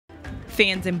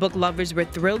Fans and book lovers were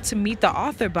thrilled to meet the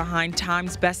author behind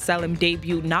Time's best-selling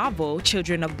debut novel,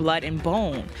 Children of Blood and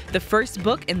Bone, the first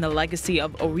book in the legacy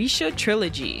of Orisha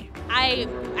trilogy. I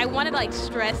wanted to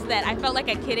stress that I felt like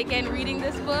a kid again reading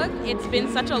this book. It's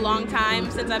been such a long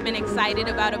time since I've been excited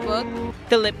about a book.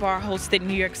 The Lit Bar hosted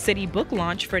New York City book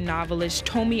launch for novelist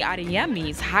Tomi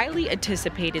Adeyemi's highly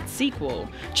anticipated sequel,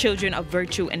 Children of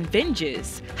Virtue and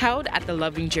Vengeance, held at the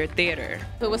Lovinger Theater.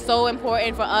 It was so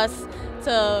important for us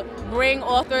to bring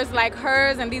authors like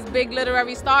hers and these big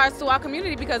literary stars to our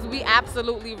community because we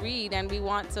absolutely read and we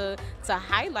want to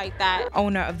highlight that.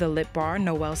 Owner of the Lit Bar,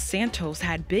 Noel Santos,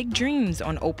 had big dreams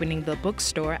on opening the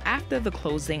bookstore after the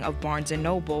closing of Barnes &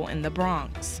 Noble in the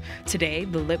Bronx. Today,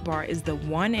 the Lit Bar is the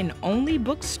one and only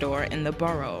bookstore in the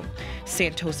borough.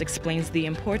 Santos explains the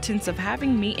importance of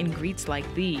having meet and greets like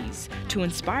these to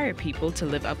inspire people to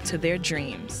live up to their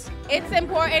dreams. It's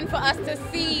important for us to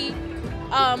see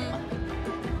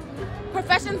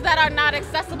professions that are not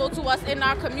accessible to us in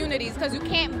our communities because you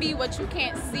can't be what you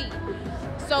can't see.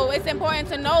 So it's important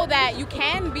to know that you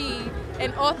can be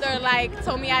an author like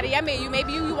Tomi Adeyemi.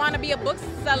 Maybe you want to be a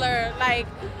bookseller like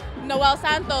Noel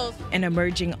Santos. An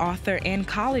emerging author and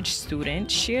college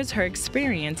student shares her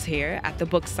experience here at the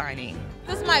book signing.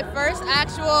 This is my first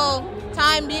actual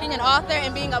time meeting an author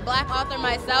and being a Black author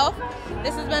myself.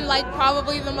 This has been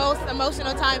probably the most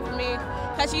emotional time for me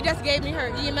because she just gave me her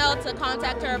email to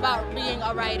contact her about being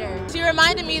a writer. She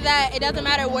reminded me that it doesn't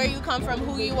matter where you come from,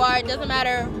 who you are, it doesn't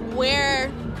matter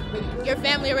where your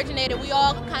family originated. We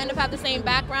all kind of have the same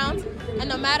backgrounds, and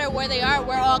no matter where they are,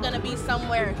 we're all going to be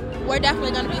somewhere. We're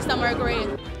definitely going to be somewhere great.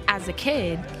 As a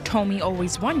kid, Tomi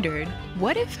always wondered,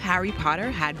 what if Harry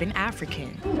Potter had been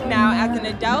African? Now, as an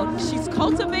adult, she's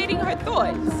cultivating her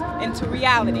thoughts into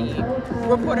reality.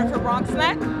 Reporter for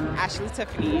BronxNet, Ashley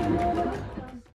Tiffany.